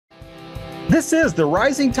This is the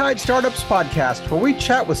Rising Tide Startups podcast, where we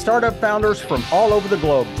chat with startup founders from all over the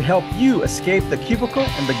globe to help you escape the cubicle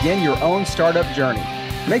and begin your own startup journey.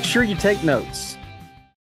 Make sure you take notes.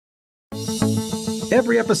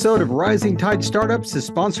 Every episode of Rising Tide Startups is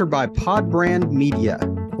sponsored by Podbrand Media.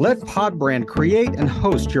 Let Podbrand create and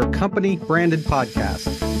host your company branded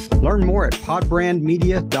podcast. Learn more at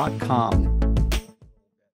podbrandmedia.com.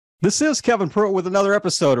 This is Kevin Pruitt with another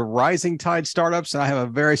episode of Rising Tide Startups, and I have a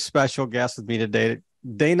very special guest with me today,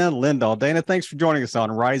 Dana Lindahl. Dana, thanks for joining us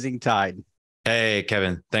on Rising Tide. Hey,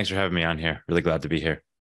 Kevin. Thanks for having me on here. Really glad to be here.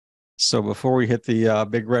 So before we hit the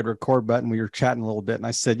big red record button, we were chatting a little bit, and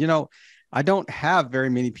I said, I don't have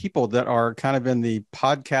very many people that are kind of in the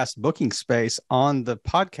podcast booking space on the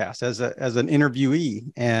podcast as an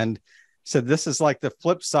interviewee, and said this is like the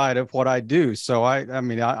flip side of what I do. So I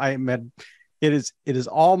mean, it is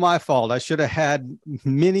all my fault. I should have had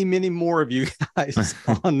many more of you guys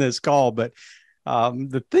on this call. But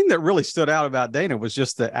the thing that really stood out about Dana was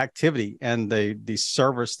just the activity and the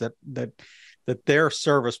service that their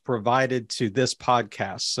service provided to this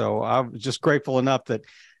podcast. So I'm just grateful enough that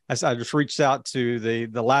I just reached out to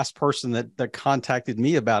the last person that contacted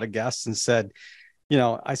me about a guest and said,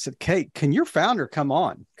 I said, Kate, can your founder come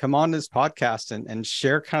on this podcast and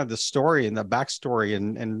share kind of the story and the backstory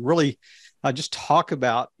and really just talk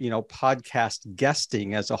about, podcast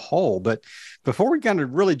guesting as a whole. But before we kind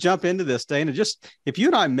of really jump into this, Dana, just if you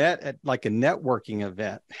and I met at like a networking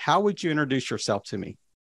event, how would you introduce yourself to me?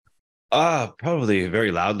 Probably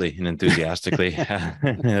very loudly and enthusiastically.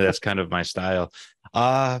 That's kind of my style.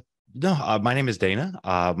 My name is Dana.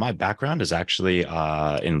 My background is actually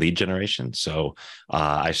in lead generation. So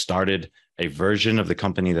I started a version of the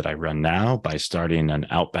company that I run now by starting an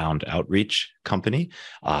outbound outreach company,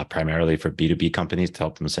 primarily for B2B companies to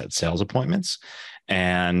help them set sales appointments.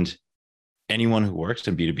 And anyone who works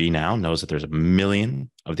in B2B now knows that there's 1 million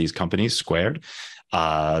of these companies squared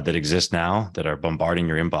that exist now that are bombarding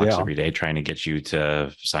your inbox every day, trying to get you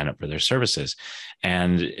to sign up for their services.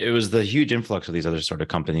 And it was the huge influx of these other sort of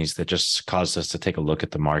companies that just caused us to take a look at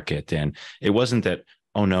the market. And it wasn't that,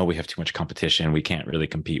 oh no, we have too much competition, we can't really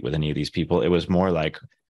compete with any of these people. It was more like,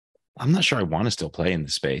 I'm not sure I want to still play in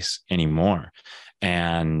the space anymore.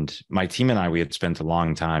 And my team and I, we had spent a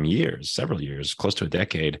long time, several years, close to a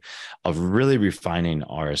decade of really refining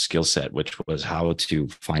our skill set, which was how to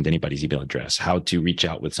find anybody's email address, how to reach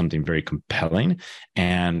out with something very compelling,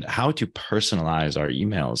 and how to personalize our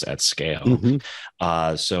emails at scale.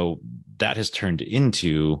 Mm-hmm. So that has turned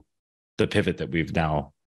into the pivot that we've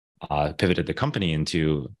now pivoted the company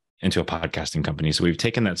into a podcasting company. So we've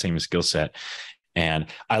taken that same skill set. And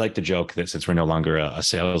I like to joke that since we're no longer a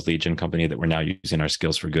sales lead gen company, that we're now using our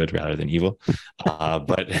skills for good rather than evil.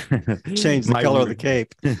 But change the color of the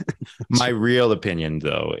cape. My real opinion,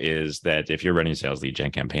 though, is that if you're running sales lead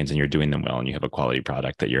gen campaigns and you're doing them well and you have a quality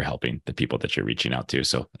product, that you're helping the people that you're reaching out to.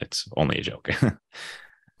 So it's only a joke.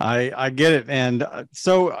 I get it. And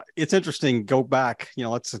so it's interesting. Go back,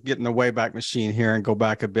 let's get in the Wayback Machine here and go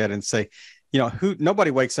back a bit and say,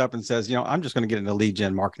 nobody wakes up and says, I'm just going to get into lead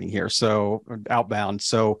gen marketing here. So outbound.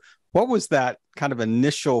 So what was that kind of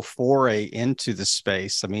initial foray into the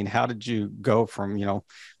space? I mean, how did you go from,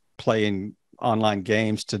 playing online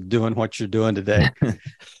games to doing what you're doing today?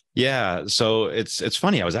 Yeah. So it's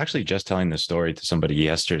funny. I was actually just telling this story to somebody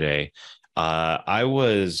yesterday. I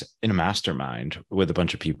was in a mastermind with a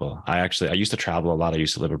bunch of people. I used to travel a lot. I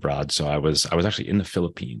used to live abroad. So I was actually in the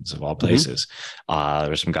Philippines of all places. Mm-hmm.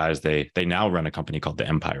 There's some guys, they now run a company called the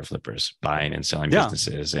Empire Flippers, buying and selling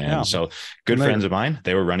businesses. And so good friends of mine,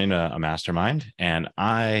 they were running a mastermind, and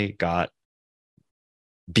I got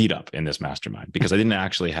beat up in this mastermind because I didn't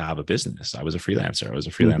actually have a business. I was a freelancer. I was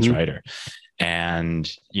a freelance writer.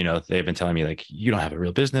 And, they've been telling me like, you don't have a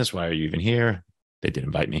real business. Why are you even here? They did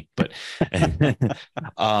invite me, but it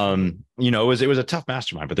was a tough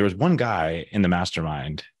mastermind. But there was one guy in the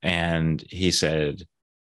mastermind, and he said,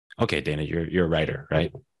 "Okay, Dana, you're a writer,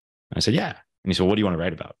 right?" And I said, "Yeah." And he said, "What do you want to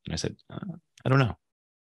write about?" And I said, "I don't know."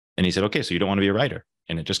 And he said, "Okay, so you don't want to be a writer."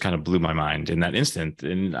 And it just kind of blew my mind in that instant,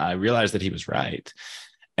 and I realized that he was right.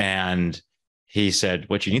 And he said,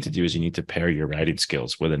 "What you need to do is you need to pair your writing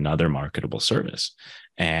skills with another marketable service,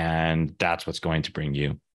 and that's what's going to bring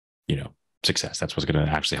you, success. That's what's going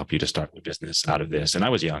to actually help you to start a business out of this." And I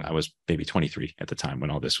was young. I was maybe 23 at the time when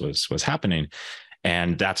all this was happening.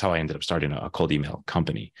 And that's how I ended up starting a cold email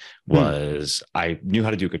company. I knew how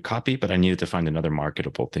to do good copy, but I needed to find another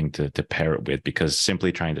marketable thing to pair it with, because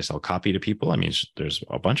simply trying to sell copy to people, I mean, there's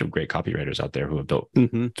a bunch of great copywriters out there who have built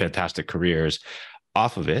fantastic careers.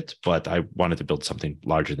 off of it, but I wanted to build something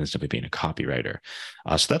larger than simply being a copywriter.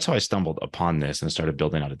 So that's how I stumbled upon this and started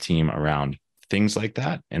building out a team around things like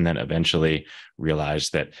that. And then eventually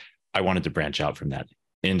realized that I wanted to branch out from that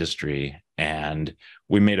industry. And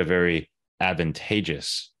we made a very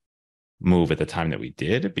advantageous move at the time that we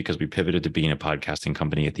did, because we pivoted to being a podcasting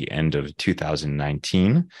company at the end of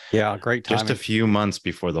 2019. Yeah, great timing. Just a few months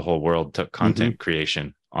before the whole world took content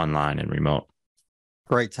creation online and remote.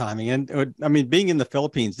 Great timing. And I mean, being in the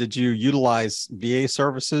Philippines, did you utilize VA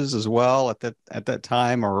services as well at that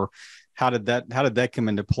time, or how did that come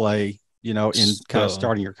into play, in kind of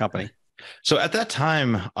starting your company? So at that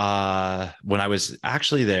time, when I was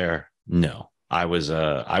actually there, no, I was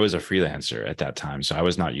a freelancer at that time. So I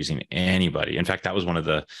was not using anybody. In fact, that was one of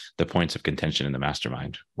the points of contention in the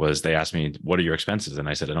mastermind. Was they asked me, what are your expenses? And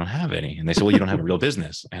I said, I don't have any. And they said, well, you don't have a real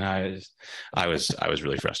business. And I was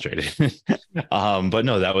really frustrated. But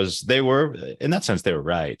no, they were, in that sense, they were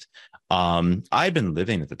right. I'd been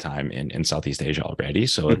living at the time in Southeast Asia already.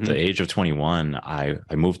 So at the age of 21, I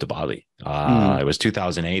moved to Bali. It was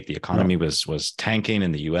 2008. The economy was tanking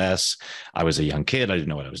in the US. I was a young kid. I didn't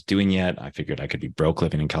know what I was doing yet. I figured I could be broke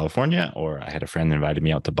living in California, or I had a friend that invited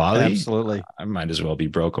me out to Bali. Absolutely. I might as well be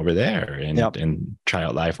broke over there and try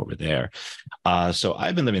out life over there. So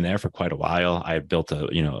I've been living there for quite a while. I built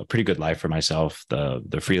a pretty good life for myself.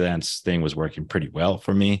 The freelance thing was working pretty well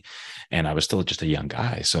for me, and I was still just a young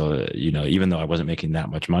guy. So, even though I wasn't making that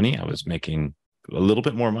much money, I was making a little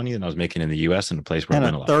bit more money than I was making in the US, in a place where I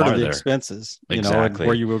went a lot farther. And a third of the expenses, exactly,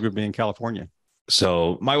 where you would be in California.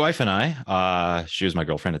 So my wife and I, she was my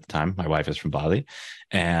girlfriend at the time. My wife is from Bali,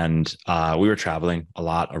 and we were traveling a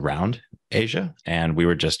lot around Asia, and we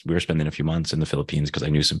were spending a few months in the Philippines because I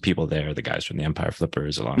knew some people there, the guys from the Empire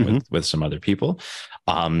Flippers, along with some other people.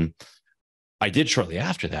 I did shortly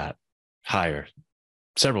after that hire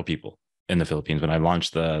several people in the Philippines. When I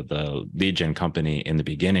launched the lead gen company in the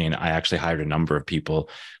beginning, I actually hired a number of people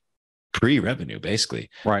pre-revenue, basically,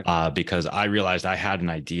 right? Because I realized I had an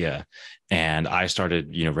idea, and I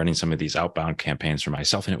started, running some of these outbound campaigns for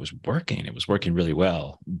myself, and it was working. It was working really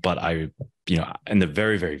well. But in the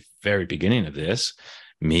very, very, very beginning of this,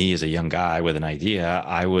 me as a young guy with an idea,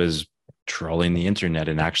 I was trolling the internet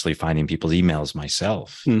and actually finding people's emails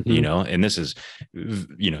myself, and this is,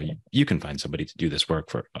 you can find somebody to do this work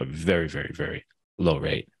for a very, very, very low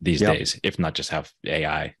rate these days, if not just have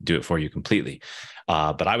AI do it for you completely.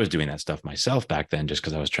 But I was doing that stuff myself back then, just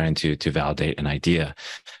because I was trying to validate an idea.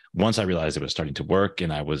 Once I realized it was starting to work,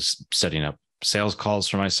 and I was setting up sales calls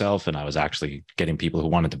for myself, and I was actually getting people who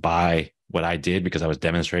wanted to buy what I did because I was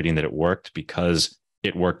demonstrating that it worked, because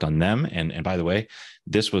it worked on them. And by the way,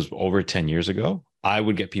 this was over 10 years ago. I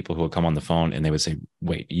would get people who would come on the phone and they would say,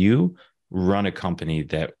 wait, you run a company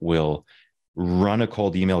that will run a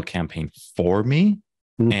cold email campaign for me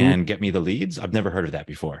and get me the leads? I've never heard of that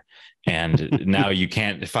before. And now you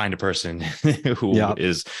can't find a person who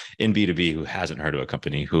is in B2B who hasn't heard of a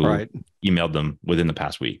company who emailed them within the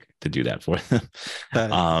past week to do that for them.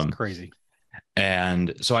 That is crazy.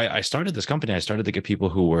 And so I started this company. I started to get people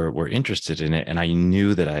who were interested in it. And I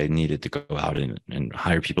knew that I needed to go out and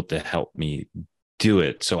hire people to help me do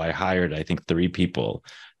it. So I hired, I think, 3 people.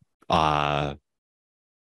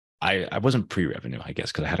 I wasn't pre-revenue, I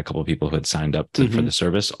guess, because I had a couple of people who had signed up for the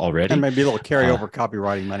service already. And maybe a little carryover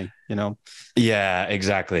copywriting money, Yeah,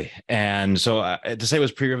 exactly. And so to say it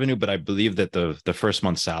was pre-revenue, but I believe that the first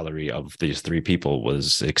month's salary of these 3 people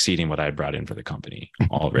was exceeding what I had brought in for the company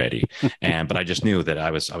already. But I just knew that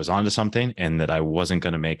I was onto something, and that I wasn't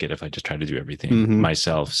going to make it if I just tried to do everything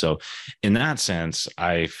myself. So in that sense,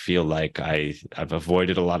 I feel like I've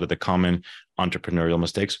avoided a lot of the common entrepreneurial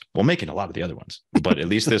mistakes, while making a lot of the other ones. But at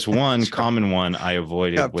least this one common one I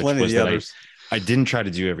avoided, which was that I didn't try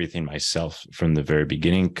to do everything myself from the very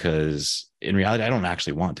beginning, because in reality, I don't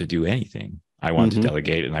actually want to do anything. I want to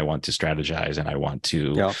delegate, and I want to strategize, and I want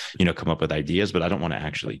to, come up with ideas, but I don't want to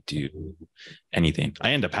actually do anything.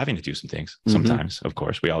 I end up having to do some things sometimes, of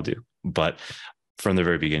course, we all do. But from the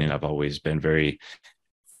very beginning, I've always been very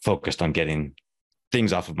focused on getting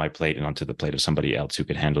things off of my plate and onto the plate of somebody else who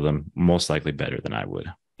could handle them most likely better than I would.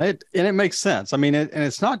 And it makes sense. I mean, and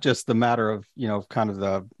it's not just the matter of, kind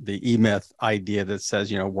of the E-Myth idea that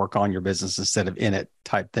says, work on your business instead of in it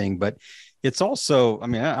type thing. But it's also, I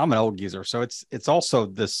mean, I'm an old geezer, so it's also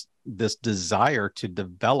this desire to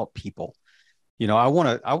develop people. I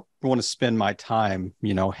want to spend my time,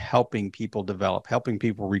 helping people develop, helping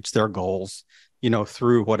people reach their goals,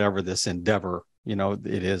 through whatever this endeavor,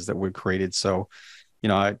 it is that we've created. So,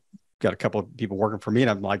 I got a couple of people working for me, and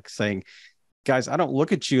I'm like saying, guys, I don't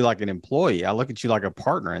look at you like an employee. I look at you like a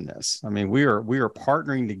partner in this. I mean, we are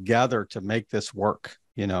partnering together to make this work,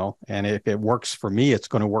 and if it works for me, it's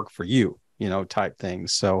going to work for you, type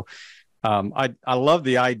things. So I love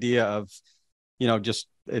the idea of, just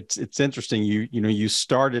it's interesting. You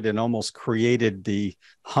started and almost created the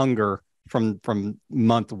hunger from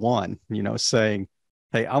month one, saying,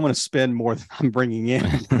 hey, I'm going to spend more than I'm bringing in,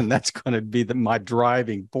 and that's going to be my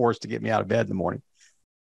driving force to get me out of bed in the morning.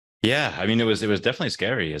 Yeah, I mean, it was definitely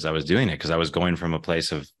scary as I was doing it, because I was going from a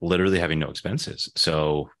place of literally having no expenses.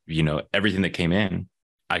 So, everything that came in,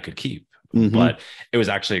 I could keep. Mm-hmm. But it was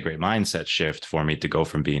actually a great mindset shift for me to go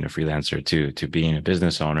from being a freelancer to being a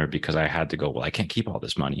business owner, because I had to go, well, I can't keep all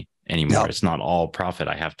this money anymore. No. It's not all profit.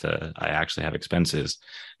 I actually have expenses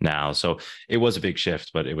now. So it was a big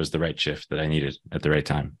shift, but it was the right shift that I needed at the right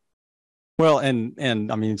time. Well, and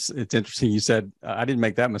I mean, it's interesting. You said I didn't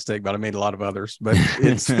make that mistake, but I made a lot of others. But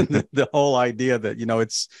it's the whole idea that,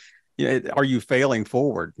 are you failing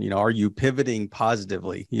forward? Are you pivoting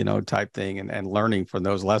positively? Type thing, and learning from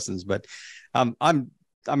those lessons. But I'm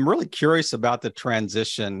really curious about the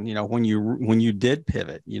transition. When you did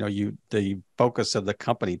pivot, the focus of the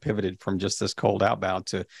company pivoted from just this cold outbound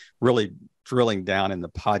to really drilling down in the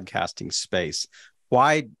podcasting space.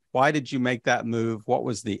 Why did you make that move? What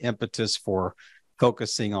was the impetus for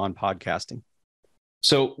focusing on podcasting?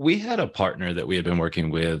 So we had a partner that we had been working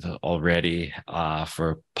with already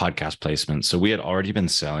for podcast placement. So we had already been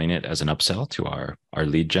selling it as an upsell to our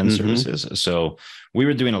lead gen services. So we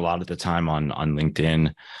were doing a lot at the time on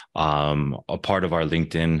LinkedIn. A part of our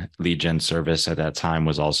LinkedIn lead gen service at that time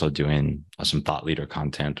was also doing some thought leader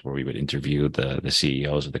content, where we would interview the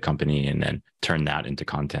CEOs of the company and then turn that into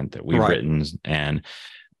content that we've written, and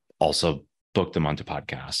also book them onto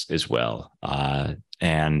podcasts as well.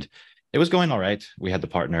 And it was going all right. We had the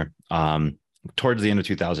partner towards the end of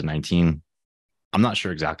 2019. I'm not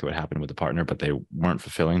sure exactly what happened with the partner, but they weren't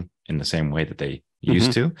fulfilling in the same way that they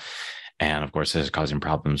used to. And of course, this is causing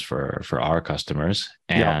problems for our customers.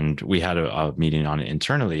 And we had a meeting on it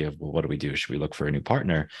internally of, well, what do we do? Should we look for a new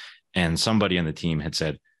partner? And somebody on the team had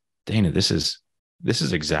said, Dana, this is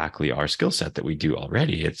exactly our skill set that we do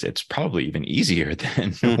already. It's probably even easier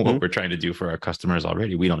than what we're trying to do for our customers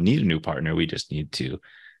already. We don't need a new partner. We just need to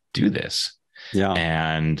do this. Yeah.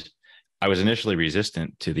 And I was initially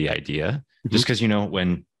resistant to the idea, just because,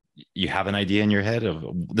 when you have an idea in your head of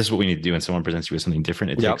this is what we need to do, and someone presents you with something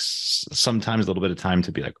different, it takes sometimes a little bit of time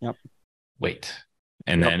to be like, wait.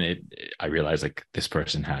 And then I realized, like, this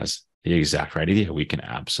person has the exact right idea. We can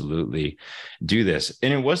absolutely do this.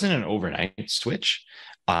 And it wasn't an overnight switch.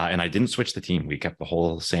 And I didn't switch the team. We kept the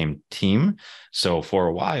whole same team. So for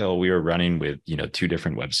a while, we were running with, two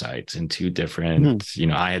different websites and two different,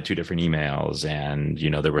 I had two different emails, and,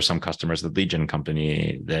 there were some customers of the lead gen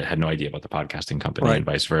company that had no idea about the podcasting company, and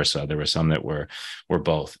vice versa. There were some that were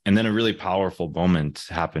both. And then a really powerful moment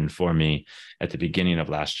happened for me at the beginning of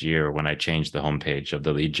last year, when I changed the homepage of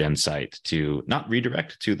the lead gen site to not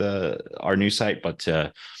redirect to our new site, but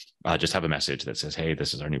to just have a message that says, hey,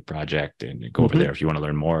 this is our new project, and go over there if you want to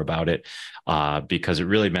learn more about it. Because it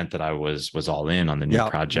really meant that I was all in on the new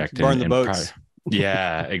project. Burn the boats.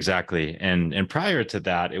 Yeah, exactly. And prior to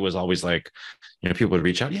that, it was always like, people would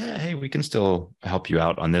reach out. Yeah, hey, we can still help you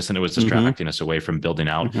out on this. And it was distracting us away from building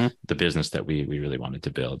out the business that we really wanted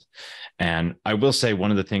to build. And I will say,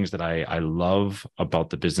 one of the things that I love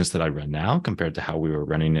about the business that I run now compared to how we were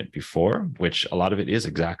running it before, which a lot of it is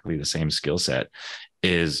exactly the same skill set,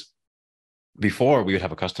 is before we would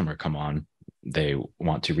have a customer come on, they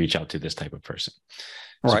want to reach out to this type of person.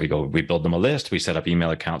 So we build them a list, we set up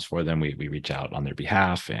email accounts for them, we reach out on their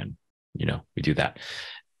behalf, and, we do that.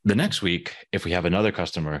 The next week, if we have another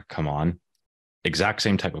customer come on, exact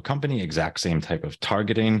same type of company, exact same type of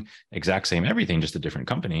targeting, exact same everything, just a different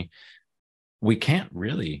company, we can't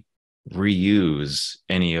really reuse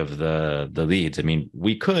any of the leads. I mean,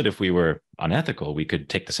 we could, if we were unethical, we could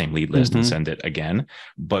take the same lead list and send it again.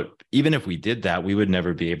 But even if we did that, we would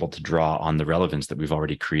never be able to draw on the relevance that we've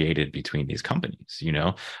already created between these companies.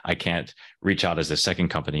 I can't reach out as a second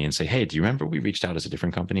company and say, hey, do you remember we reached out as a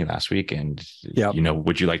different company last week? And,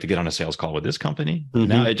 would you like to get on a sales call with this company?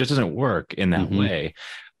 Now, it just doesn't work in that way,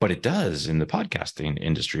 but it does in the podcasting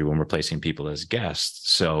industry when we're placing people as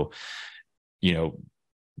guests. So,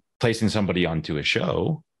 placing somebody onto a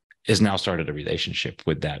show has now started a relationship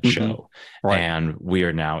with that show. And we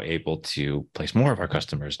are now able to place more of our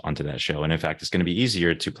customers onto that show. And in fact, it's going to be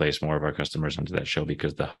easier to place more of our customers onto that show,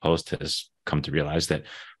 because the host has come to realize that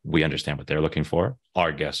we understand what they're looking for.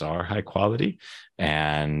 Our guests are high quality,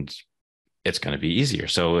 and it's going to be easier.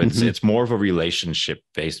 So it's more of a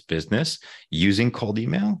relationship-based business, using cold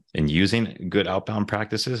email and using good outbound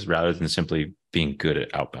practices rather than simply being good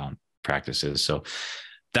at outbound practices. So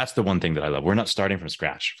that's the one thing that I love. We're not starting from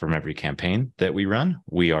scratch from every campaign that we run.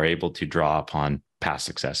 We are able to draw upon past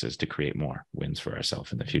successes to create more wins for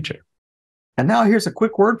ourselves in the future. And now here's a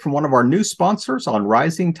quick word from one of our new sponsors on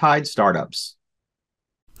Rising Tide Startups.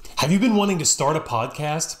 Have you been wanting to start a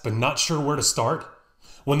podcast but not sure where to start?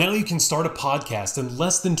 Well, now you can start a podcast in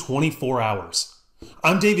less than 24 hours.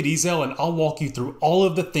 I'm David Ezel, and I'll walk you through all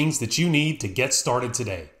of the things that you need to get started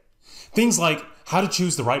today. Things like how to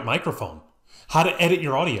choose the right microphone, how to edit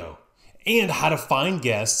your audio, and how to find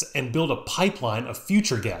guests and build a pipeline of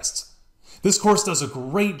future guests. This course does a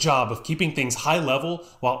great job of keeping things high level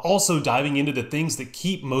while also diving into the things that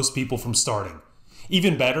keep most people from starting.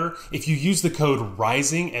 Even better, if you use the code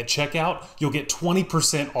RISING at checkout, you'll get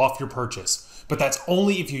 20% off your purchase. But that's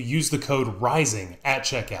only if you use the code RISING at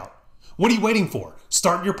checkout. What are you waiting for?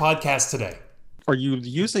 Start your podcast today. Are you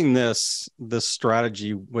using this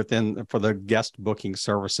strategy for the guest booking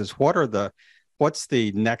services? What's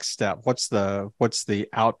the next step? What's the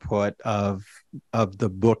output of the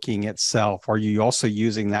booking itself? Are you also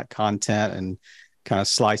using that content and kind of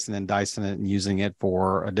slicing and dicing it and using it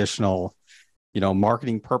for additional,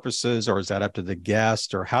 marketing purposes, or is that up to the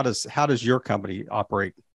guest, or how does your company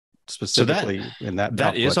operate specifically in that? That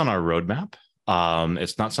output is on our roadmap.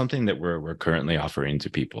 It's not something that we're currently offering to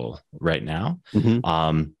people right now.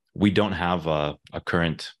 We don't have a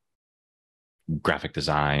current graphic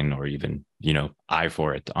design or even, eye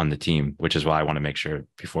for it on the team, which is why I want to make sure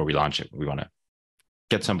before we launch it, we want to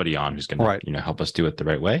get somebody on who's going to, help us do it the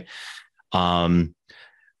right way.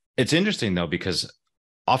 It's interesting though, because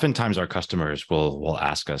oftentimes our customers will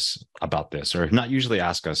ask us about this, or not usually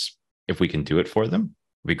ask us if we can do it for them.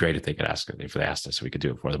 It'd be great if they asked us if we could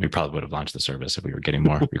do it for them. We probably would have launched the service if we were getting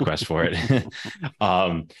more requests for it.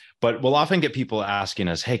 But we'll often get people asking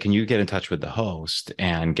us, hey, can you get in touch with the host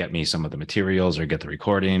and get me some of the materials or get the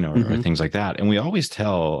recording or things like that? And we always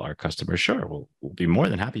tell our customers, sure, we'll be more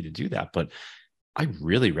than happy to do that. But I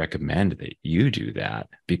really recommend that you do that,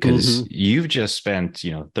 because you've just spent,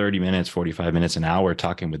 30 minutes, 45 minutes, an hour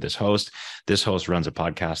talking with this host. This host runs a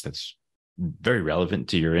podcast that's very relevant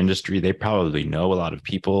to your industry. They probably know a lot of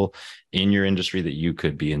people in your industry that you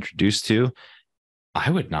could be introduced to. I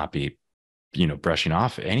would not be, brushing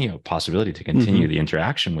off any possibility to continue the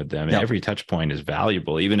interaction with them. Yep. Every touch point is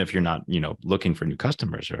valuable, even if you're not, looking for new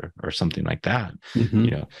customers or something like that.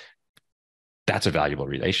 That's a valuable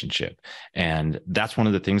relationship. And that's one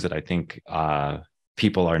of the things that I think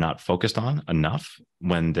people are not focused on enough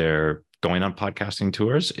when they're going on podcasting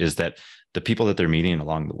tours, is that the people that they're meeting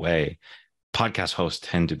along the way, podcast hosts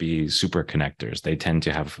tend to be super connectors. They tend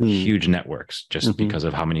to have huge networks just because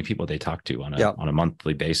of how many people they talk to on a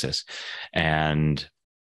monthly basis. And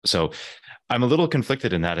so I'm a little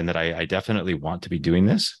conflicted in that I definitely want to be doing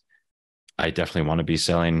this. I definitely want to be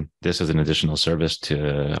selling this as an additional service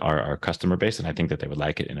to our customer base. And I think that they would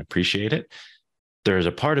like it and appreciate it. There's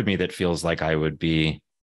a part of me that feels like I would be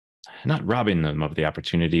not robbing them of the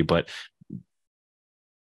opportunity, but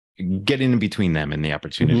getting in between them and the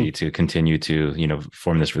opportunity to continue to,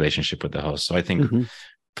 form this relationship with the host. So I think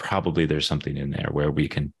probably there's something in there where we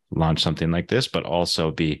can launch something like this, but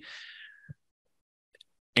also be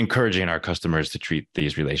encouraging our customers to treat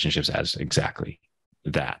these relationships as exactly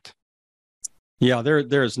that. Yeah,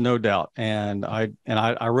 there's no doubt. And I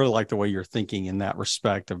really like the way you're thinking in that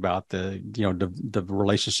respect about the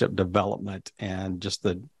relationship development and just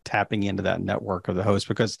the tapping into that network of the host,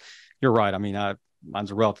 because you're right. I mean, mine's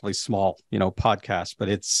a relatively small, podcast, but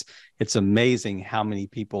it's amazing how many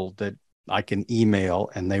people that I can email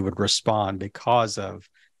and they would respond because of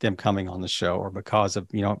them coming on the show or because of,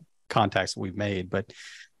 contacts that we've made. But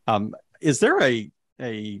is there a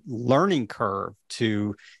learning curve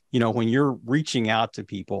to, when you're reaching out to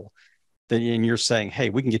people and you're saying, hey,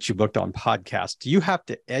 we can get you booked on podcasts, do you have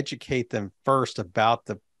to educate them first about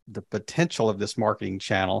the potential of this marketing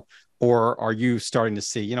channel? Or are you starting to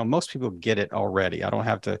see, most people get it already. I don't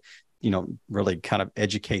have to, really kind of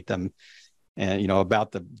educate them and,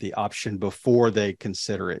 about the option before they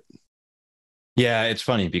consider it. Yeah, it's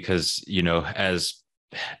funny because,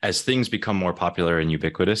 as things become more popular and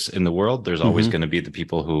ubiquitous in the world, there's always going to be the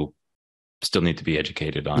people who still need to be be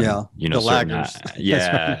on, the laggers.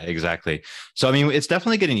 Yeah, exactly. So, I mean, it's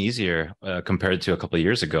definitely getting easier compared to a couple of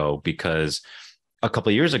years ago, because a couple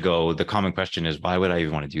of years ago, the common question is, why would I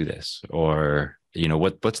even want to do this? Or,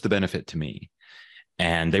 what's the benefit to me?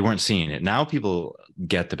 And they weren't seeing it. Now people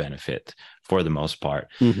get the benefit for the most part.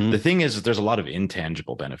 Mm-hmm. The thing is, there's a lot of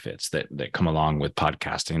intangible benefits that come along with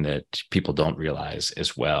podcasting that people don't realize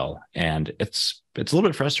as well. And it's a little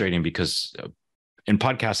bit frustrating because in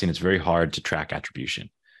podcasting, it's very hard to track attribution.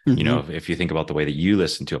 Mm-hmm. You know, if you think about the way that you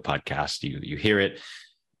listen to a podcast, you hear it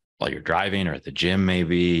while you're driving or at the gym,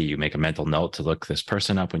 maybe you make a mental note to look this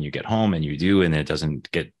person up when you get home, and you do, and it doesn't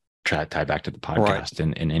get tied back to the podcast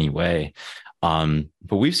in any way.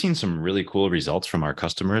 But we've seen some really cool results from our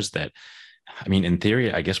customers that, I mean, in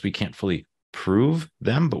theory, I guess we can't fully prove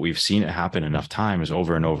them, but we've seen it happen enough times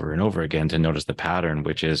over and over and over again to notice the pattern,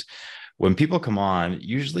 which is when people come on,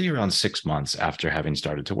 usually around 6 months after having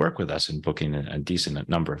started to work with us and booking a decent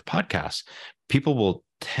number of podcasts, people will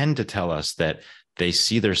tend to tell us that they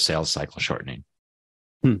see their sales cycle shortening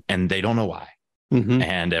and they don't know why. Mm-hmm.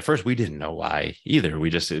 And at first we didn't know why either.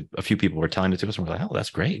 A few people were telling it to us and we're like, oh, that's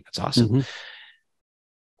great. That's awesome.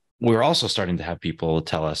 Mm-hmm. We're also starting to have people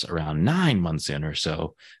tell us around 9 months in or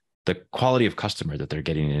so, the quality of customer that they're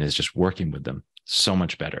getting in is just working with them so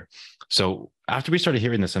much better. So after we started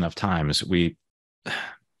hearing this enough times, we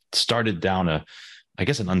started down an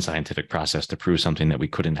unscientific process to prove something that we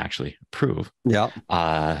couldn't actually prove. Yeah.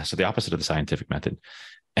 So the opposite of the scientific method.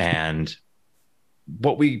 And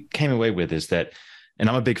what we came away with is that, and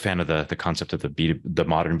I'm a big fan of the concept of the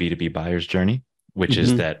modern B2B buyer's journey, which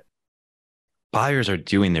is that buyers are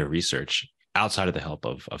doing their research outside of the help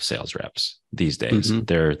of sales reps these days.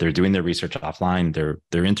 They're doing their research offline.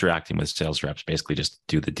 They're interacting with sales reps, basically just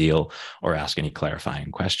do the deal or ask any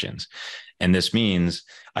clarifying questions. And this means,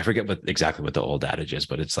 I forget exactly what the old adage is,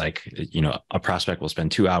 but it's like, you know, a prospect will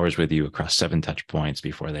spend 2 hours with you across 7 touch points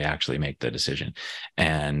before they actually make the decision.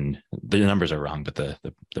 And the numbers are wrong, but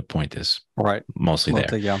the point is mostly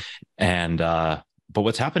there. Yeah. And but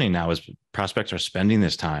what's happening now is prospects are spending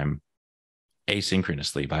this time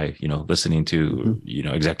asynchronously by, you know, listening to, you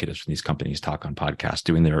know, executives from these companies talk on podcasts,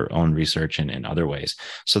 doing their own research in other ways.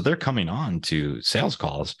 So they're coming on to sales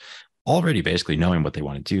calls already basically knowing what they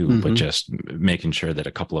want to do, but just making sure that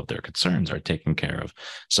a couple of their concerns are taken care of.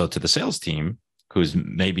 So to the sales team, who's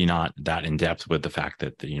maybe not that in depth with the fact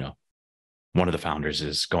that, you know, one of the founders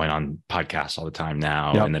is going on podcasts all the time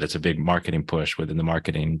now, and that it's a big marketing push within the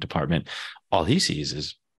marketing department, all he sees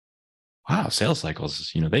is, wow, sales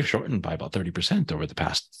cycles, you know, they've shortened by about 30% over the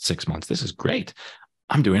past 6 months. This is great.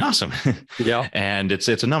 I'm doing awesome. Yeah. And it's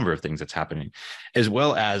a number of things that's happening, as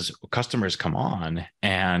well as customers come on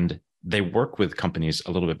and they work with companies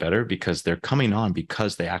a little bit better because they're coming on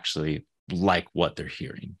because they actually like what they're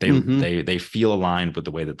hearing. They feel aligned with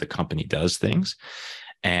the way that the company does things.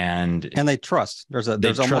 And they trust. There's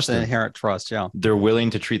almost an inherent trust. Yeah. They're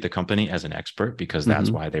willing to treat the company as an expert because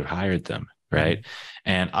that's why they've hired them. Right.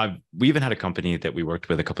 And we even had a company that we worked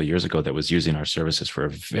with a couple of years ago that was using our services for a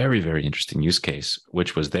very, very interesting use case,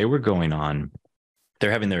 which was they're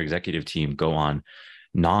having their executive team go on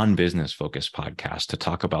non-business focused podcasts to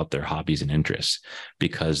talk about their hobbies and interests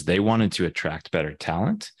because they wanted to attract better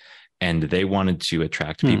talent. And they wanted to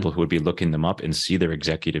attract people who would be looking them up and see their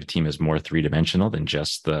executive team as more three-dimensional than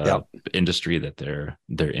just the industry that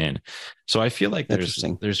they're in. So I feel like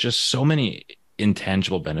there's just so many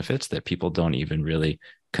intangible benefits that people don't even really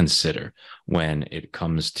consider when it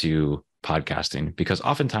comes to podcasting, because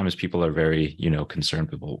oftentimes people are very, you know, concerned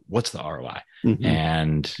with, well, what's the ROI?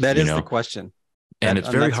 And that is the question. And it's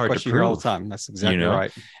very hard to prove all the time. That's exactly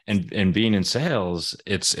right. And being in sales,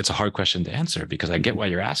 it's a hard question to answer because I get why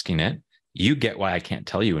you're asking it. You get why I can't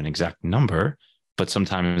tell you an exact number, but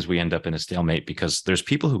sometimes we end up in a stalemate because there's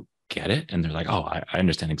people who get it and they're like, oh, I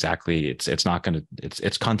understand exactly. It's not going to,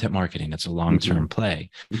 it's content marketing. It's a long-term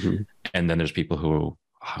play. And then there's people who,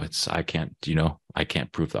 I can't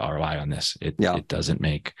prove the ROI on this. It doesn't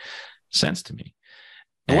make sense to me.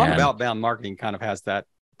 A lot of outbound marketing kind of has that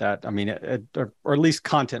I mean, or at least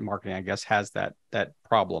content marketing, I guess, has that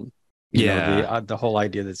problem. You know, the whole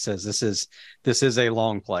idea that says this is a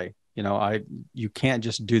long play. You know, you can't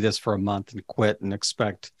just do this for a month and quit and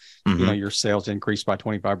expect you know your sales to increase by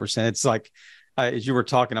 25%. It's like as you were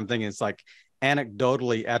talking, I'm thinking it's like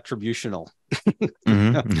anecdotally attributional.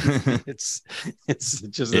 It's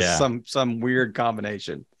just some weird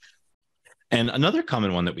combination. And another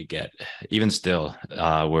common one that we get, even still,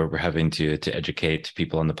 where we're having to educate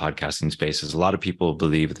people in the podcasting space, is a lot of people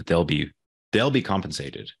believe that they'll be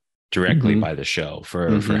compensated directly by the show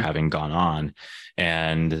for having gone on.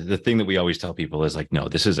 And the thing that we always tell people is like, no,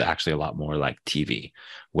 this is actually a lot more like TV,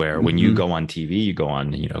 where when you go on TV, you go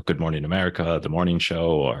on, you know, Good Morning America, the morning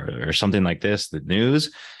show, or something like this, the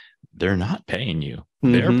news, they're not paying you.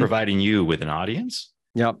 They're providing you with an audience.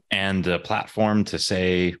 Yep. and a platform to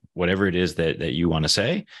say whatever it is that you want to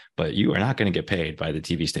say, but you are not going to get paid by the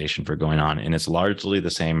TV station for going on. And it's largely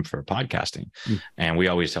the same for podcasting. And we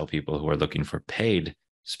always tell people who are looking for paid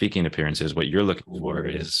speaking appearances, what you're looking for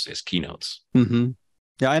is keynotes.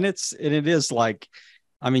 Yeah. And it is like,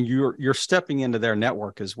 I mean, you're stepping into their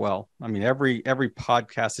network as well. I mean, every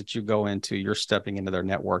podcast that you go into, you're stepping into their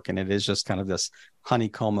network, and it is just kind of this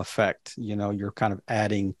honeycomb effect. You're kind of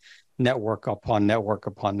adding network upon network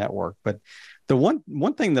upon network. But the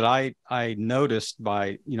one thing that I noticed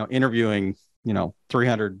by interviewing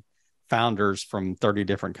 300 founders from 30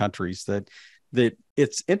 different countries, that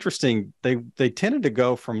it's interesting. They tended to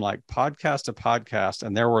go from like podcast to podcast,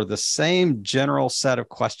 and there were the same general set of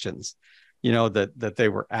questions that they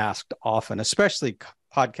were asked often, especially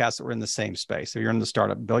podcasts that were in the same space. If you're in the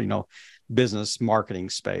startup, business marketing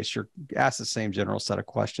space, you're asked the same general set of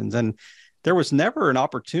questions. And there was never an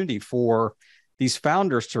opportunity for these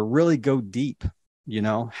founders to really go deep.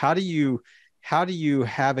 How do you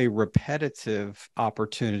have a repetitive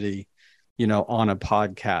opportunity, on a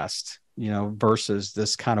podcast, versus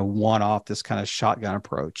this kind of one-off, this kind of shotgun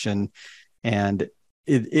approach. And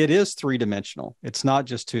it is three-dimensional. It's not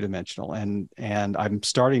just two-dimensional. And I'm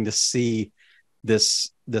starting to see this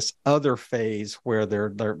other phase where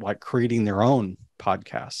they're like creating their own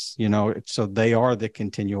podcasts, so they are the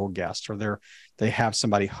continual guest, or they have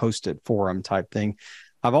somebody hosted for them type thing.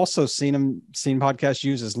 I've also seen podcasts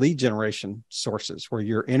used as lead generation sources, where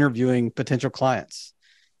you're interviewing potential clients,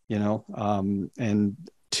 and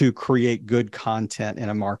to create good content in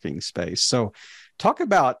a marketing space. So talk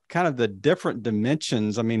about kind of the different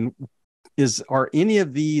dimensions. I mean, are any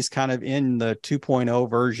of these kind of in the 2.0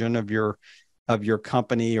 version of your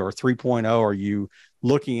company, or 3.0? Are you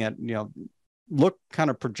looking at, kind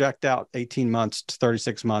of project out 18 months to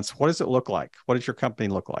 36 months? What does it look like? What does your company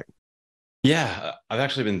look like? Yeah, I've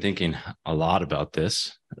actually been thinking a lot about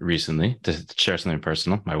this recently. To share something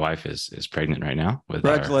personal, my wife is pregnant right now with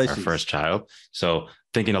our first child. So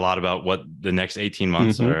thinking a lot about what the next 18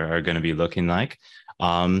 months are going to be looking like.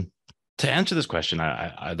 To answer this question,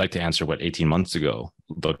 I'd like to answer what 18 months ago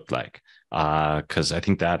looked like, because I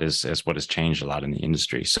think that is what has changed a lot in the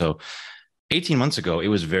industry. So 18 months ago, it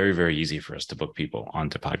was very, very easy for us to book people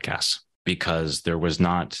onto podcasts, because there was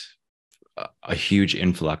not a huge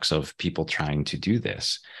influx of people trying to do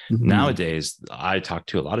this. Nowadays, I talk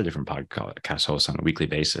to a lot of different podcast hosts on a weekly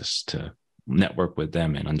basis to network with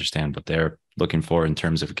them and understand what they're looking for in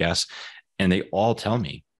terms of guests. And they all tell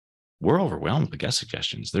me, we're overwhelmed with guest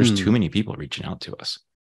suggestions. There's too many people reaching out to us.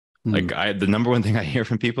 Like the number one thing I hear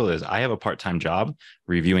from people is, I have a part-time job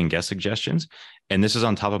reviewing guest suggestions, and this is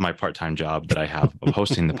on top of my part-time job that I have of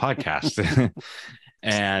hosting the podcast.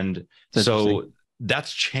 And so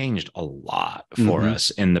that's changed a lot for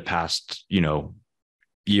us in the past,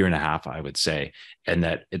 year and a half, I would say, and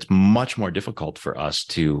that it's much more difficult for us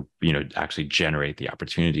to, actually generate the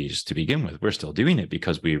opportunities to begin with. We're still doing it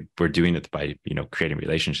because we're doing it by, creating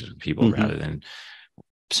relationships with people rather than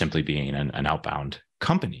simply being an outbound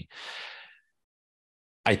company.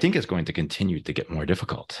 I think it's going to continue to get more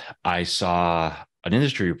difficult. I saw an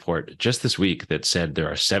industry report just this week that said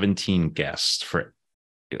there are 17 guests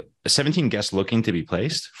looking to be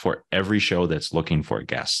placed for every show that's looking for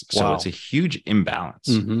guests. So It's a huge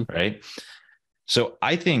imbalance, right? So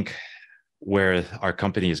I think where our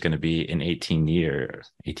company is going to be in 18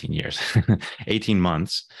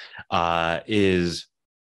 months, is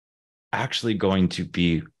actually going to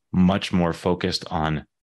be much more focused on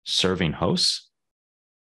serving hosts,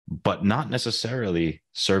 but not necessarily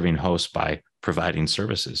serving hosts by providing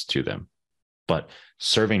services to them, but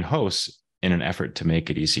serving hosts in an effort to make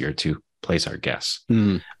it easier to place our guests.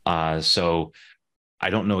 So I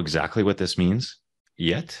don't know exactly what this means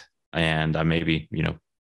yet. And I may be,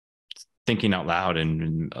 thinking out loud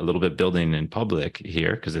and a little bit building in public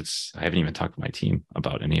here, because I haven't even talked to my team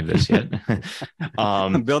about any of this yet.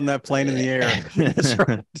 I'm building that plane in the air. That's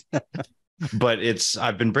right. But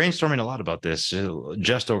I've been brainstorming a lot about this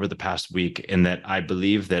just over the past week, in that I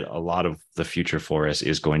believe that a lot of the future for us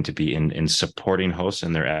is going to be in supporting hosts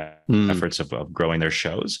in their efforts of growing their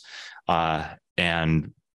shows,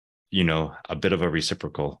 and a bit of a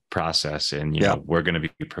reciprocal process. And we're going to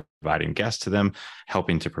be providing guests to them,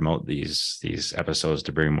 helping to promote these episodes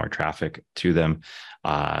to bring more traffic to them.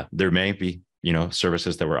 There may be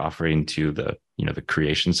services that we're offering to the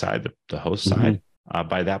creation side, the host side,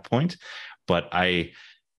 by that point. But I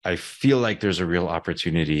feel like there's a real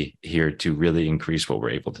opportunity here to really increase what we're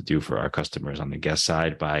able to do for our customers on the guest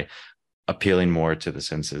side by appealing more to the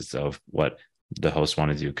senses of what the hosts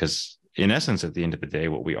want to do. Because in essence, at the end of the day,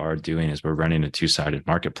 what we are doing is we're running a two-sided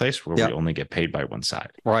marketplace where we only get paid by one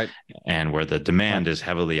side. Right. And where the demand is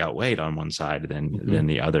heavily outweighed on one side than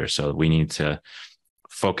the other. So we need to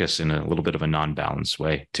focus in a little bit of a non-balanced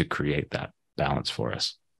way to create that balance for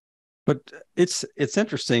us. But it's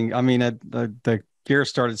interesting. I mean, the gear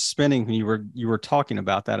started spinning when you were talking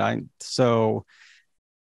about that. So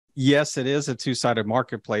yes, it is a two-sided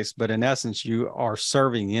marketplace, but in essence, you are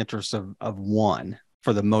serving the interests of one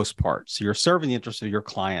for the most part. So you're serving the interests of your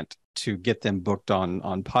client to get them booked on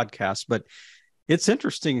podcasts. But it's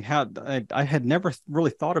interesting how I had never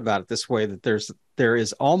really thought about it this way, that there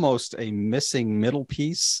is almost a missing middle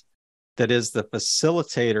piece that is the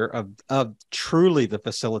facilitator of truly the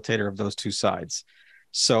facilitator of those two sides.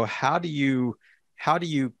 So how do you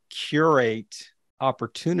curate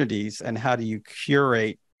opportunities, and how do you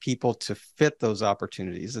curate people to fit those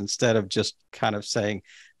opportunities, instead of just kind of saying,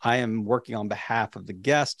 I am working on behalf of the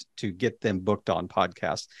guest to get them booked on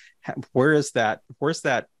podcasts? Where's that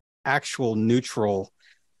actual neutral,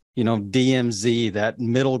 DMZ, that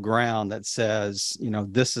middle ground that says,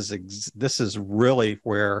 this is really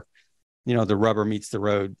where, the rubber meets the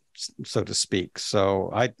road, so to speak.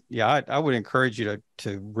 So I would encourage you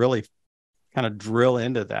to really kind of drill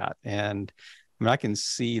into that. And I mean, I can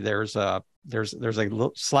see there's a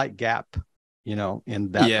little slight gap, in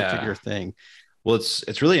that particular thing. Well,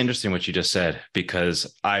 it's really interesting what you just said,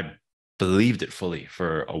 because I believed it fully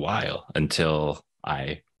for a while until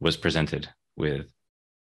I was presented with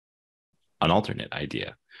an alternate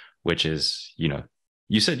idea, which is,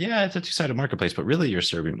 you said, yeah, it's a two-sided marketplace, but really you're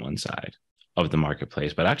serving one side of the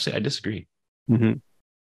marketplace. But actually, I disagree. Mm-hmm.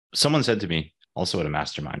 Someone said to me, also at a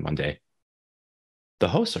mastermind one day, the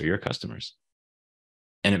hosts are your customers.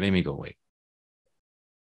 And it made me go, wait,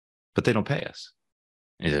 but they don't pay us.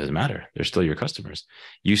 It doesn't matter. They're still your customers.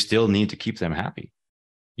 You still need to keep them happy.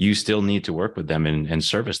 You still need to work with them and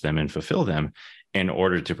service them and fulfill them in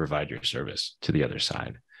order to provide your service to the other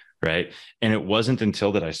side. Right. And it wasn't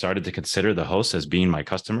until that I started to consider the hosts as being my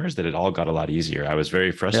customers that it all got a lot easier. I was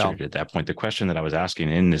very frustrated at that point. The question that I was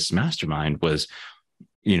asking in this mastermind was,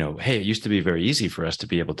 hey, it used to be very easy for us to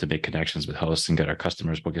be able to make connections with hosts and get our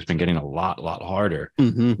customers booked. It's been getting a lot harder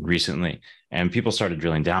recently. And people started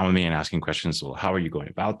drilling down with me and asking questions. Well, how are you going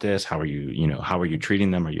about this? How are you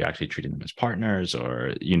treating them? Are you actually treating them as partners?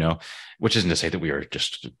 Or, which isn't to say that we are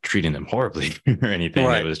just treating them horribly or anything.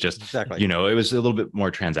 Right. It was just, exactly. It was a little bit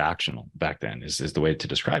more transactional back then is the way to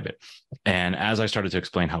describe it. And as I started to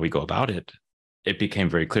explain how we go about it, it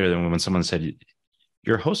became very clear that when someone said,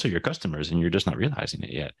 your hosts are your customers and you're just not realizing it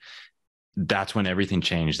yet, that's when everything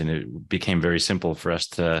changed. And it became very simple for us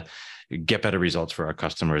to get better results for our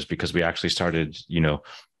customers, because we actually started,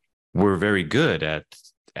 we're very good at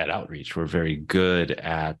outreach. We're very good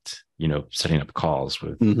at, setting up calls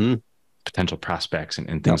with potential prospects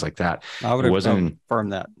and things like that. I would affirm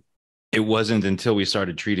that. It wasn't until we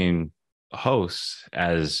started treating hosts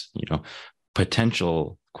as,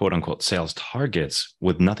 potential quote unquote sales targets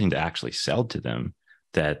with nothing to actually sell to them,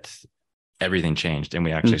 that everything changed. And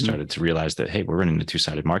we actually started to realize that, hey, we're running a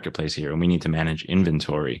two-sided marketplace here and we need to manage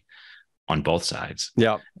inventory on both sides.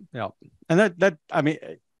 Yeah. And that, I mean,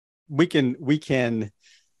 we can,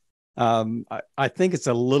 I think it's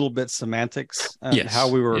a little bit semantics, how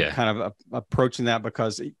we were kind of approaching that,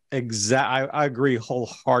 because I agree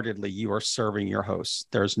wholeheartedly. You are serving your hosts.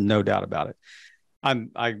 There's no doubt about it.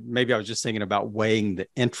 Maybe I was just thinking about weighing the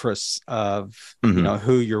interests of,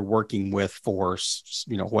 who you're working with for,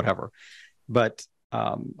 whatever. But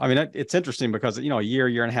I mean, it's interesting because, a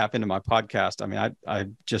year and a half into my podcast, I mean, I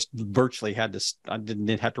just virtually I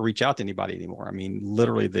didn't have to reach out to anybody anymore. I mean,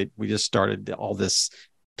 literally we just started all this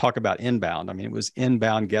talk about inbound. I mean, it was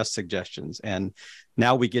inbound guest suggestions. And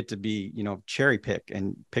now we get to be, cherry pick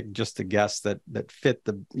and pick just the guests that fit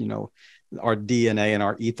the, our DNA and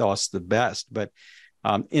our ethos the best. But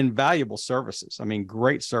invaluable services. I mean,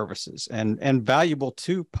 great services and valuable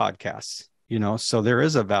to podcasts, so there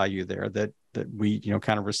is a value there that we,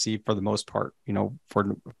 kind of receive for the most part,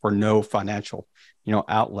 for no financial,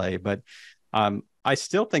 outlay. But I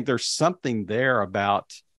still think there's something there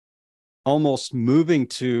about almost moving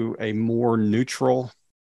to a more neutral,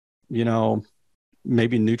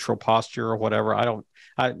 maybe neutral posture or whatever.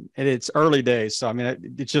 And it's early days. So, I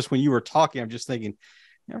mean, it's just when you were talking, I'm just thinking,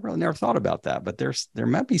 I really never thought about that, but there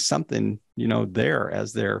might be something, there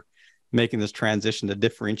as they're making this transition to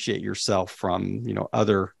differentiate yourself from,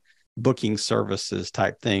 other booking services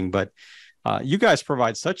type thing. But you guys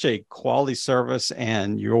provide such a quality service,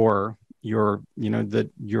 and your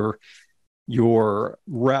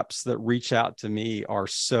reps that reach out to me are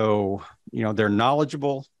so, they're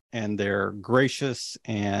knowledgeable, and they're gracious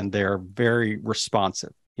and they're very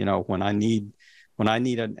responsive. When I need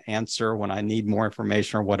an answer, when I need more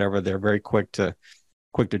information or whatever, they're very quick to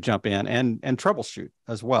jump in and troubleshoot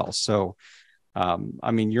as well. So,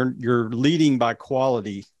 you're leading by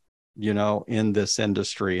quality, in this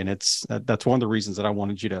industry. And that's one of the reasons that I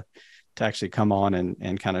wanted you to actually come on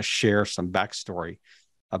and kind of share some backstory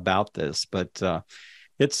about this. But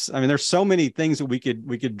there's so many things that we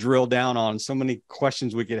could drill down on, so many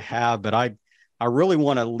questions we could have, but I really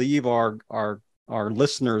want to leave our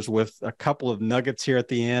listeners with a couple of nuggets here at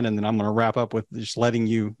the end, and then I'm going to wrap up with just letting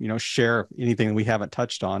you share anything that we haven't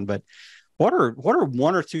touched on. But what are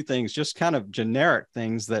one or two things, just kind of generic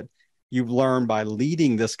things, that you've learned by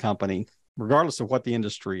leading this company, regardless of what the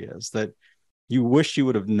industry is, that you wish you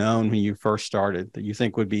would have known when you first started, that you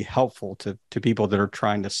think would be helpful to people that are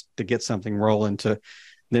trying to get something rolling, to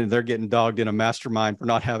then they're getting dogged in a mastermind for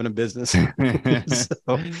not having a business?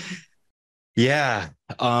 Yeah.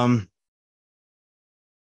 I'll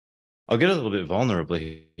get a little bit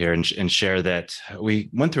vulnerably here and share that we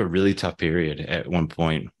went through a really tough period at one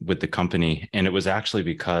point with the company. And it was actually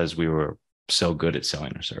because we were so good at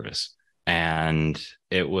selling our service. And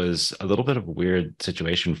it was a little bit of a weird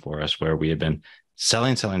situation for us where we had been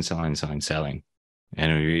selling.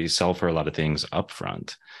 And we sell for a lot of things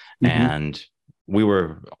upfront. Mm-hmm. And we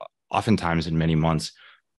were oftentimes in many months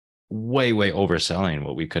way overselling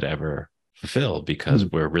what we could ever fulfill, because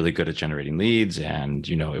we're really good at generating leads. And,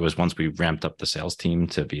 it was once we ramped up the sales team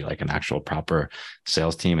to be like an actual proper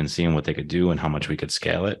sales team and seeing what they could do and how much we could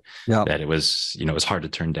scale it, that it was, it was hard to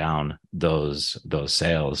turn down those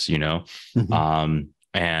sales, Mm-hmm.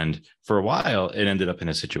 And for a while, it ended up in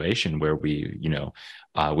a situation where we've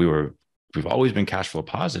always been cash flow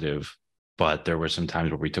positive, but there were some times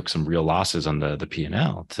where we took some real losses on the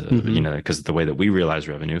P&L to, mm-hmm. Because the way that we realize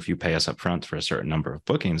revenue, if you pay us up front for a certain number of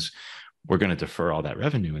bookings, we're going to defer all that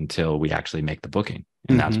revenue until we actually make the booking. And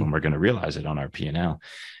mm-hmm. that's when we're going to realize it on our P&L.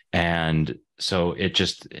 And so it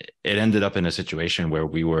ended up in a situation where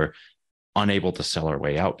we were unable to sell our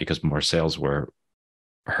way out because more sales were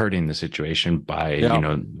hurting the situation by,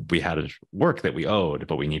 we had work that we owed,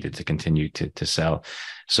 but we needed to continue to sell.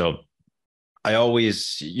 So I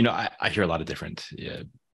always, I hear a lot of different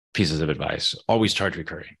pieces of advice. Always charge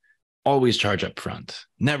recurring. Always charge up front.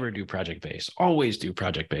 Never do project-based. Always do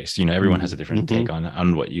project-based. Everyone has a different mm-hmm. take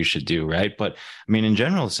on what you should do, right? But in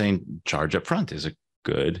general, saying charge up front is a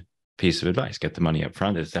good piece of advice. Get the money up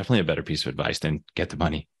front. It's definitely a better piece of advice than get the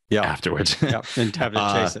money afterwards. And have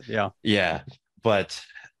to chase it. Yeah. But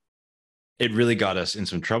it really got us in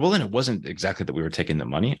some trouble. And it wasn't exactly that we were taking the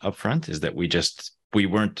money up front, is that we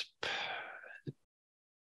weren't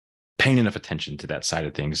paying enough attention to that side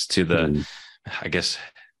of things, to the, I guess,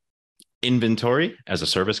 inventory as a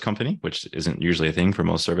service company, which isn't usually a thing for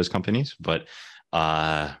most service companies, but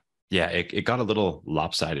it got a little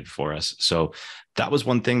lopsided for us. So that was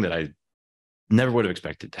one thing that I never would have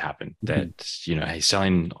expected to happen, that,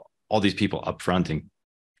 selling all these people up front and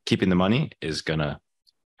keeping the money is going to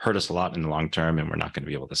hurt us a lot in the long term. And we're not going to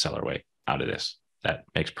be able to sell our way out of this. That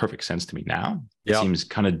makes perfect sense to me now. It seems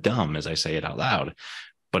kind of dumb as I say it out loud,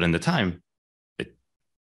 but in the time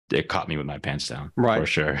it caught me with my pants down, right? For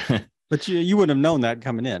sure. But you wouldn't have known that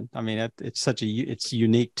coming in. It's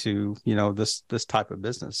unique to, this type of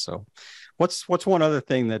business. So what's one other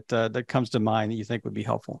thing that comes to mind that you think would be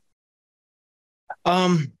helpful?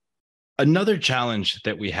 Another challenge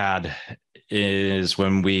that we had is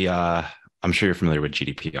when we, I'm sure you're familiar with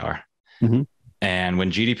GDPR. Mm-hmm. And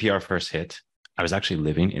when GDPR first hit, I was actually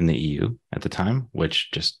living in the EU at the time,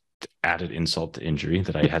 which just added insult to injury,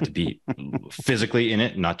 that I had to be physically in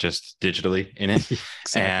it, not just digitally in it.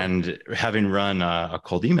 Exactly. And having run a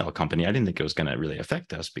cold email company, I didn't think it was going to really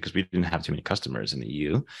affect us because we didn't have too many customers in the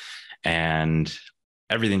EU, and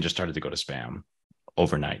everything just started to go to spam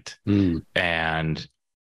overnight. And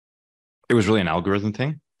it was really an algorithm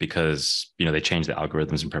thing, because, they changed the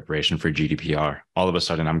algorithms in preparation for GDPR. All of a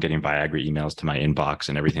sudden, I'm getting Viagra emails to my inbox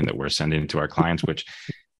and everything that we're sending to our clients, which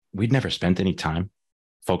we'd never spent any time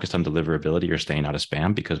focused on deliverability or staying out of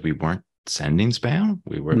spam, because we weren't sending spam.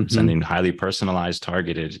 We were mm-hmm. sending highly personalized,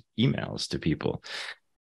 targeted emails to people.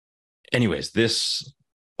 Anyways, this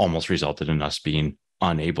almost resulted in us being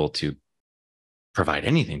unable to provide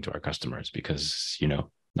anything to our customers because,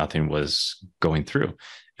 nothing was going through.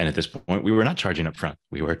 And at this point, we were not charging up front.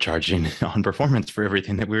 We were charging on performance for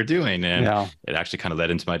everything that we were doing. And it actually kind of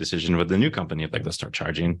led into my decision with the new company of let's start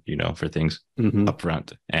charging, for things mm-hmm. up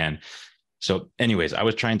front. And so anyways, I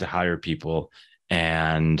was trying to hire people,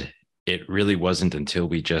 and it really wasn't until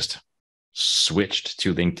we just switched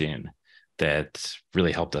to LinkedIn that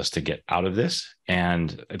really helped us to get out of this.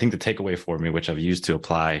 And I think the takeaway for me, which I've used to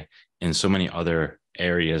apply in so many other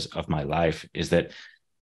areas of my life, is that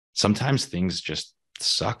sometimes things just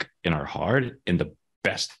suck and are hard. And the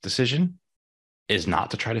best decision is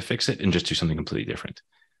not to try to fix it and just do something completely different.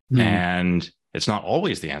 And it's not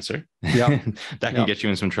always the answer. Yeah. That can get you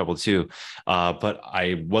in some trouble too. But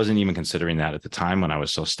I wasn't even considering that at the time when I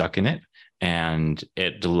was so stuck in it. And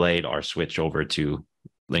it delayed our switch over to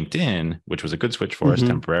LinkedIn, which was a good switch for us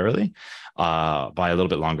temporarily, by a little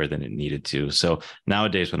bit longer than it needed to. So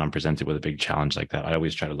nowadays, when I'm presented with a big challenge like that, I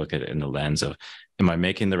always try to look at it in the lens of, am I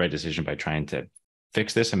making the right decision by trying to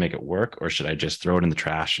fix this and make it work? Or should I just throw it in the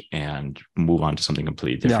trash and move on to something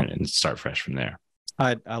completely different and start fresh from there?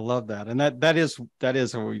 I love that. And that is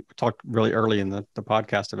what we talked really early in the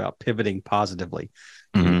podcast about pivoting positively.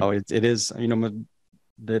 You know, it is, you know,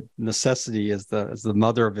 the necessity is the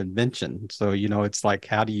mother of invention. So, you know, it's like,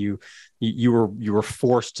 how do you were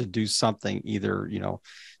forced to do something, either, you know,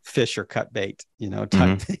 fish or cut bait, you know,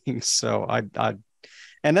 type things. So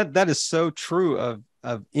and that is so true of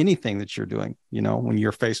anything that you're doing, you know, when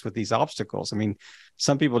you're faced with these obstacles. I mean,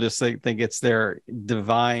 some people just think it's their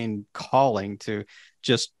divine calling to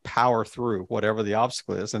just power through whatever the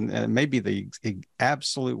obstacle is. And it may be the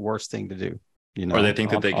absolute worst thing to do. You know, or they think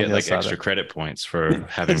that they get like extra credit points for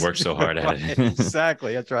having worked so hard at it.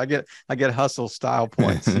 Exactly. That's right. I get hustle style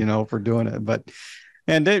points, you know, for doing it. But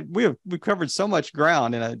we covered so much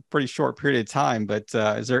ground in a pretty short period of time. But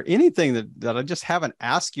is there anything that I just haven't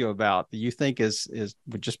asked you about that you think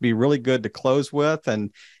would just be really good to close with,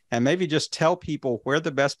 and maybe just tell people where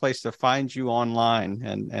the best place to find you online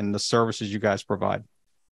and the services you guys provide?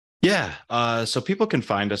 Yeah. So people can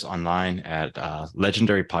find us online at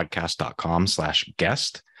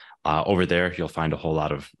legendarypodcast.com/guest. Over there, you'll find a whole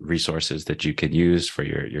lot of resources that you can use for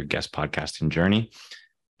your guest podcasting journey.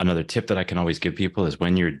 Another tip that I can always give people is,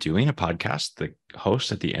 when you're doing a podcast, the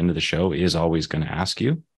host at the end of the show is always going to ask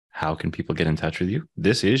you, how can people get in touch with you?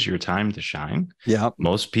 This is your time to shine. Yeah.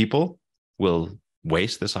 Most people will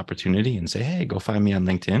waste this opportunity and say, hey, go find me on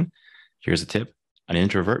LinkedIn. Here's a tip. An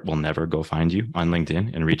introvert will never go find you on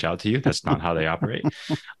LinkedIn and reach out to you. That's not how they operate.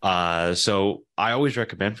 So I always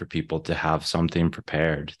recommend for people to have something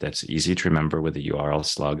prepared that's easy to remember, with a URL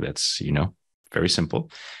slug that's, you know, very simple,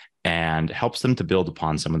 and helps them to build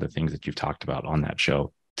upon some of the things that you've talked about on that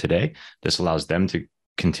show today. This allows them to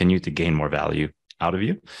continue to gain more value out of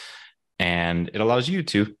you. And it allows you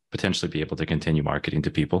to potentially be able to continue marketing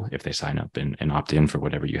to people if they sign up and opt in for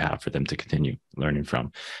whatever you have for them to continue learning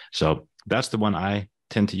from. So that's the one I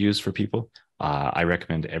tend to use for people. I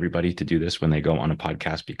recommend everybody to do this when they go on a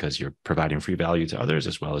podcast, because you're providing free value to others,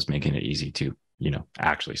 as well as making it easy to, you know,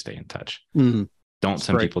 actually stay in touch. Don't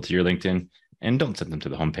send people to your LinkedIn, and don't send them to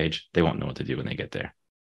the homepage. They won't know what to do when they get there.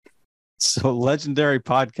 So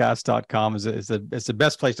legendarypodcast.com is the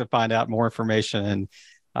best place to find out more information. And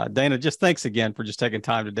Dana, just thanks again for just taking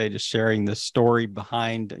time today, just sharing the story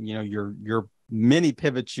behind, you know, your many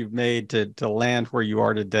pivots you've made to land where you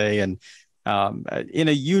are today. And in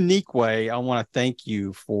a unique way, I want to thank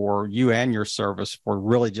you for you and your service for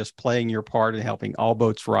really just playing your part in helping all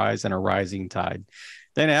boats rise in a rising tide.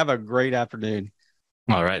 Dana, have a great afternoon.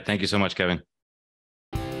 All right. Thank you so much, Kevin.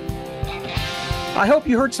 I hope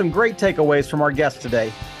you heard some great takeaways from our guests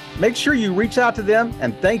today. Make sure you reach out to them,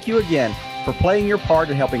 and thank you again for playing your part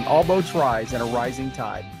in helping all boats rise in a rising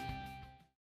tide.